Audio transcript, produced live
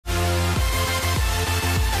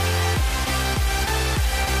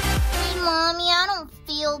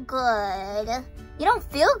good. You don't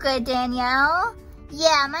feel good, Danielle.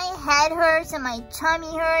 Yeah, my head hurts and my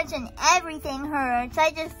tummy hurts and everything hurts.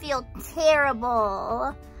 I just feel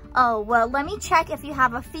terrible. Oh, well, let me check if you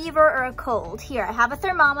have a fever or a cold. Here, I have a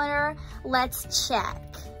thermometer. Let's check.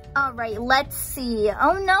 All right, let's see.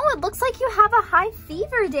 Oh no, it looks like you have a high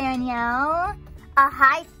fever, Danielle. A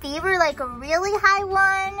high fever, like a really high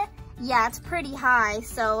one? Yeah, it's pretty high,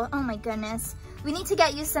 so, oh my goodness. We need to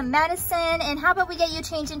get you some medicine, and how about we get you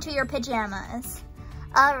changed into your pajamas?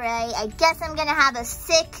 All right, I guess I'm gonna have a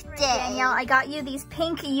sick day. Danielle, I got you these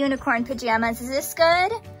pink unicorn pajamas. Is this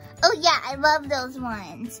good? Oh yeah, I love those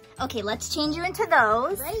ones. Okay, let's change you into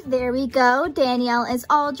those. Right, there we go. Danielle is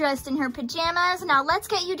all dressed in her pajamas. Now let's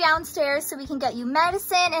get you downstairs so we can get you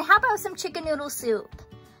medicine. And how about some chicken noodle soup?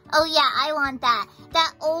 Oh yeah, I want that.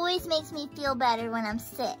 That always makes me feel better when I'm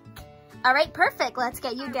sick. All right, perfect. Let's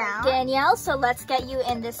get you down. Danielle, so let's get you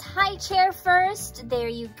in this high chair first. There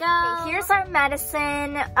you go. Okay, here's our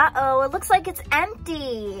medicine. Uh-oh, it looks like it's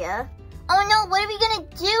empty. Oh no, what are we gonna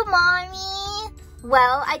do, Mommy?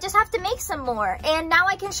 Well, I just have to make some more. And now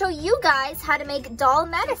I can show you guys how to make doll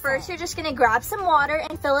medicine. First, you're just gonna grab some water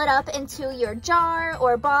and fill it up into your jar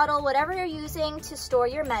or bottle, whatever you're using to store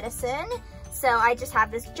your medicine. So I just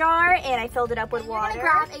have this jar and I filled it up with water. You're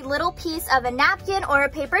gonna grab a little piece of a napkin or a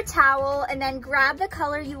paper towel and then grab the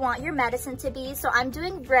color you want your medicine to be. So I'm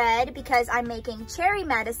doing red because I'm making cherry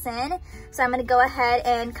medicine. So I'm gonna go ahead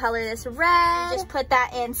and color this red. Just put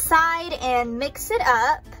that inside and mix it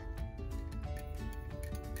up.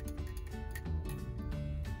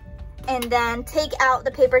 And then take out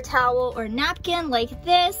the paper towel or napkin like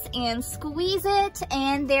this and squeeze it.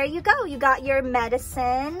 And there you go, you got your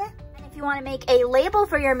medicine. And if you want to make a label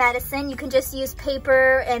for your medicine, you can just use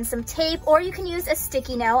paper and some tape, or you can use a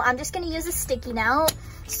sticky note. I'm just going to use a sticky note.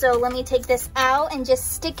 So let me take this out and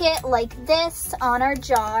just stick it like this on our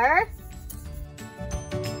jar.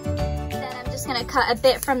 Then I'm just going to cut a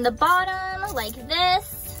bit from the bottom like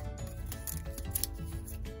this.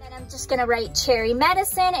 Just gonna write cherry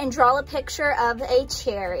medicine and draw a picture of a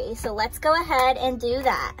cherry. So let's go ahead and do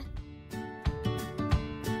that.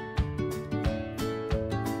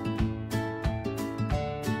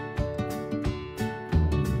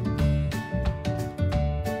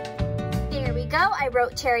 There we go. I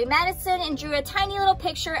wrote cherry medicine and drew a tiny little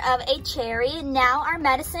picture of a cherry. Now our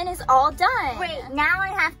medicine is all done. Wait, now I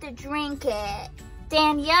have to drink it.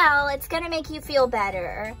 Danielle, it's gonna make you feel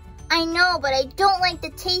better. I know, but I don't like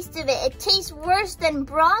the taste of it. It tastes worse than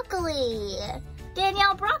broccoli.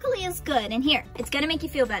 Danielle, broccoli is good. And here, it's gonna make you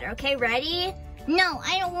feel better, okay? Ready? No,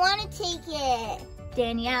 I don't wanna take it.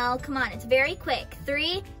 Danielle, come on, it's very quick.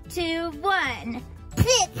 3, 2, 1.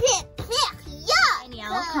 Pick, pick, pick, yuck!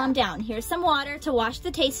 Danielle, calm down. Here's some water to wash the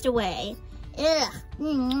taste away. Ugh,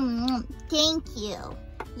 thank you.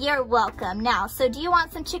 You're welcome. Now, so do you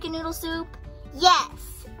want some chicken noodle soup? Yes.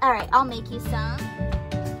 All right, I'll make you some.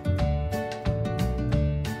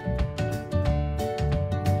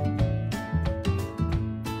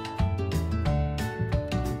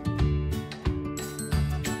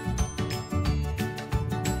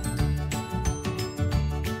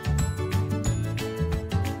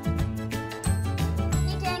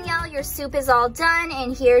 Your soup is all done,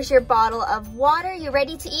 and here's your bottle of water. You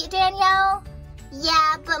ready to eat, Danielle?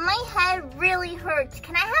 Yeah, but my head really hurts.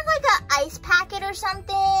 Can I have like an ice packet or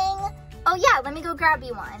something? Oh yeah, let me go grab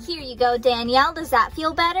you one. Here you go, Danielle. Does that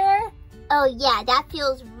feel better? Oh yeah, that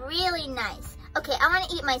feels really nice. Okay, I want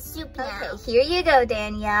to eat my soup now. Okay, here you go,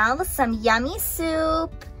 Danielle. Some yummy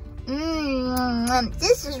soup.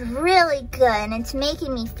 This is really good, and it's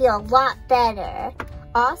making me feel a lot better.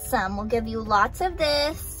 Awesome, we'll give you lots of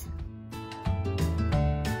this.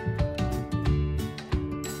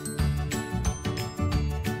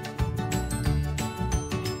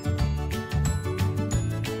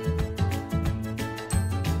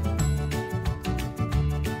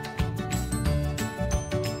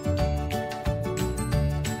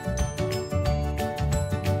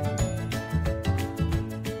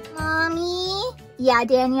 Yeah,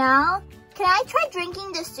 Danielle? Can I try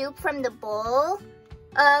drinking the soup from the bowl?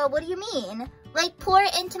 What do you mean? Like, pour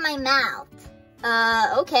it into my mouth.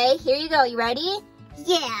 Okay, here you go. You ready?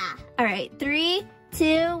 Yeah. All right, 3, 2,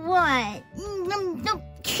 1.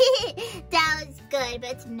 That was good,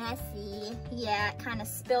 but it's messy. Yeah, it kind of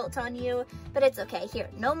spilt on you, but it's okay. Here,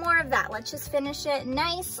 no more of that. Let's just finish it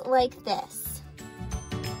nice like this.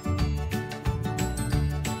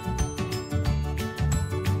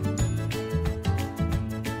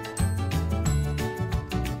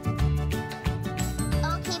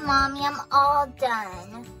 Mommy, I'm all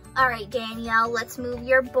done. All right, Danielle, let's move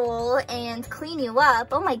your bowl and clean you up.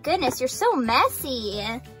 Oh my goodness, you're so messy.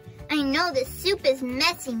 I know the soup is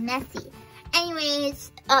messy.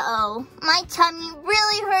 Anyways, uh-oh. My tummy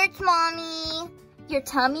really hurts, Mommy. Your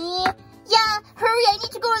tummy? Yeah, hurry, I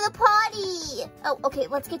need to go to the potty. Oh, okay,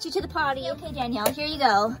 let's get you to the potty. Okay, Danielle, here you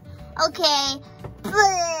go. Okay.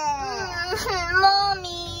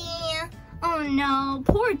 Mommy. Oh no,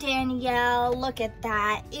 poor Danielle. Look at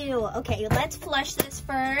that. Ew. Okay, let's flush this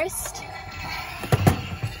first.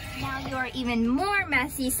 Now you're even more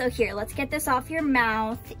messy, so here, let's get this off your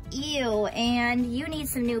mouth. Ew, and you need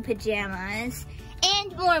some new pajamas.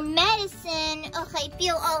 And more medicine. Ugh, I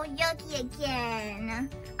feel all yucky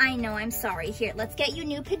again. I know, I'm sorry. Here, let's get you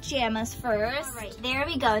new pajamas first. All right, there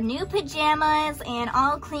we go. New pajamas and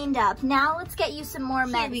all cleaned up. Now let's get you some more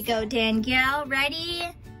medicine. Here we go, Danielle. Ready?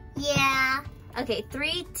 Yeah. Okay,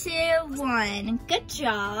 3, 2, 1. Good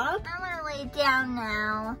job. I want to lay down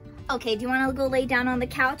now. Okay, do you want to go lay down on the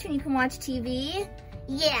couch and you can watch TV?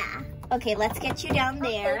 Yeah. Okay, let's get you down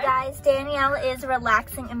there. Okay, guys, Danielle is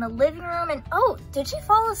relaxing in the living room. And oh, did she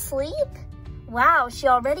fall asleep? Wow, she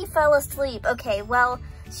already fell asleep. Okay, well,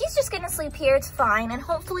 she's just gonna sleep here. It's fine. And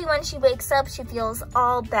hopefully when she wakes up, she feels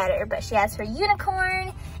all better. But she has her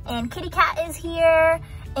unicorn and Kitty Cat is here.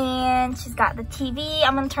 And she's got the TV.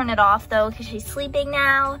 I'm gonna turn it off though because she's sleeping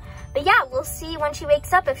now. But yeah, we'll see when she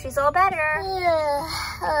wakes up if she's all better.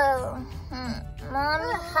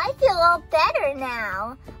 Mommy, I feel all better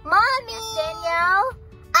now. Mommy! Danielle,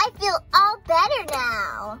 I feel all better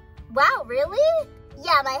now. Wow, really?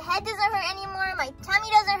 Yeah, my head doesn't hurt anymore. My tummy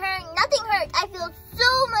doesn't hurt. Nothing hurts. I feel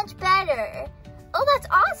so much better. Oh, that's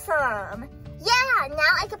awesome. Yeah,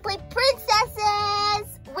 now I can play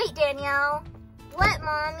princesses. Wait, Danielle. What,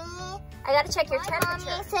 Mommy? I gotta check your temperature.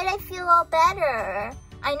 Mommy, I said I feel all better.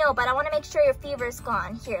 I know, but I want to make sure your fever's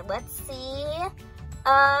gone. Here, let's see.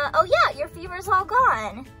 Oh yeah, your fever's all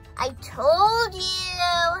gone. I told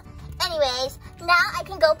you. Anyways, now I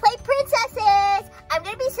can go play princesses. I'm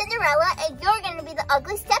gonna be Cinderella and you're gonna be the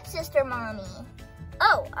ugly stepsister, Mommy.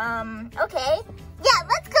 Oh, okay. Yeah,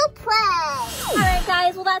 let's go play. All right,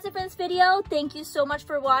 guys, well, that's it for this video. Thank you so much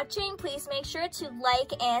for watching. Please make sure to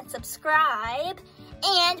like and subscribe.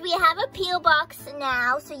 And we have a P.O. box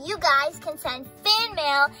now, so you guys can send fan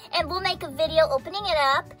mail, and we'll make a video opening it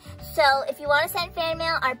up. So if you want to send fan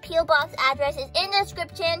mail, our P.O. box address is in the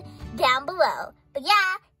description down below. But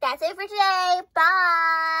yeah, that's it for today.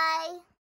 Bye.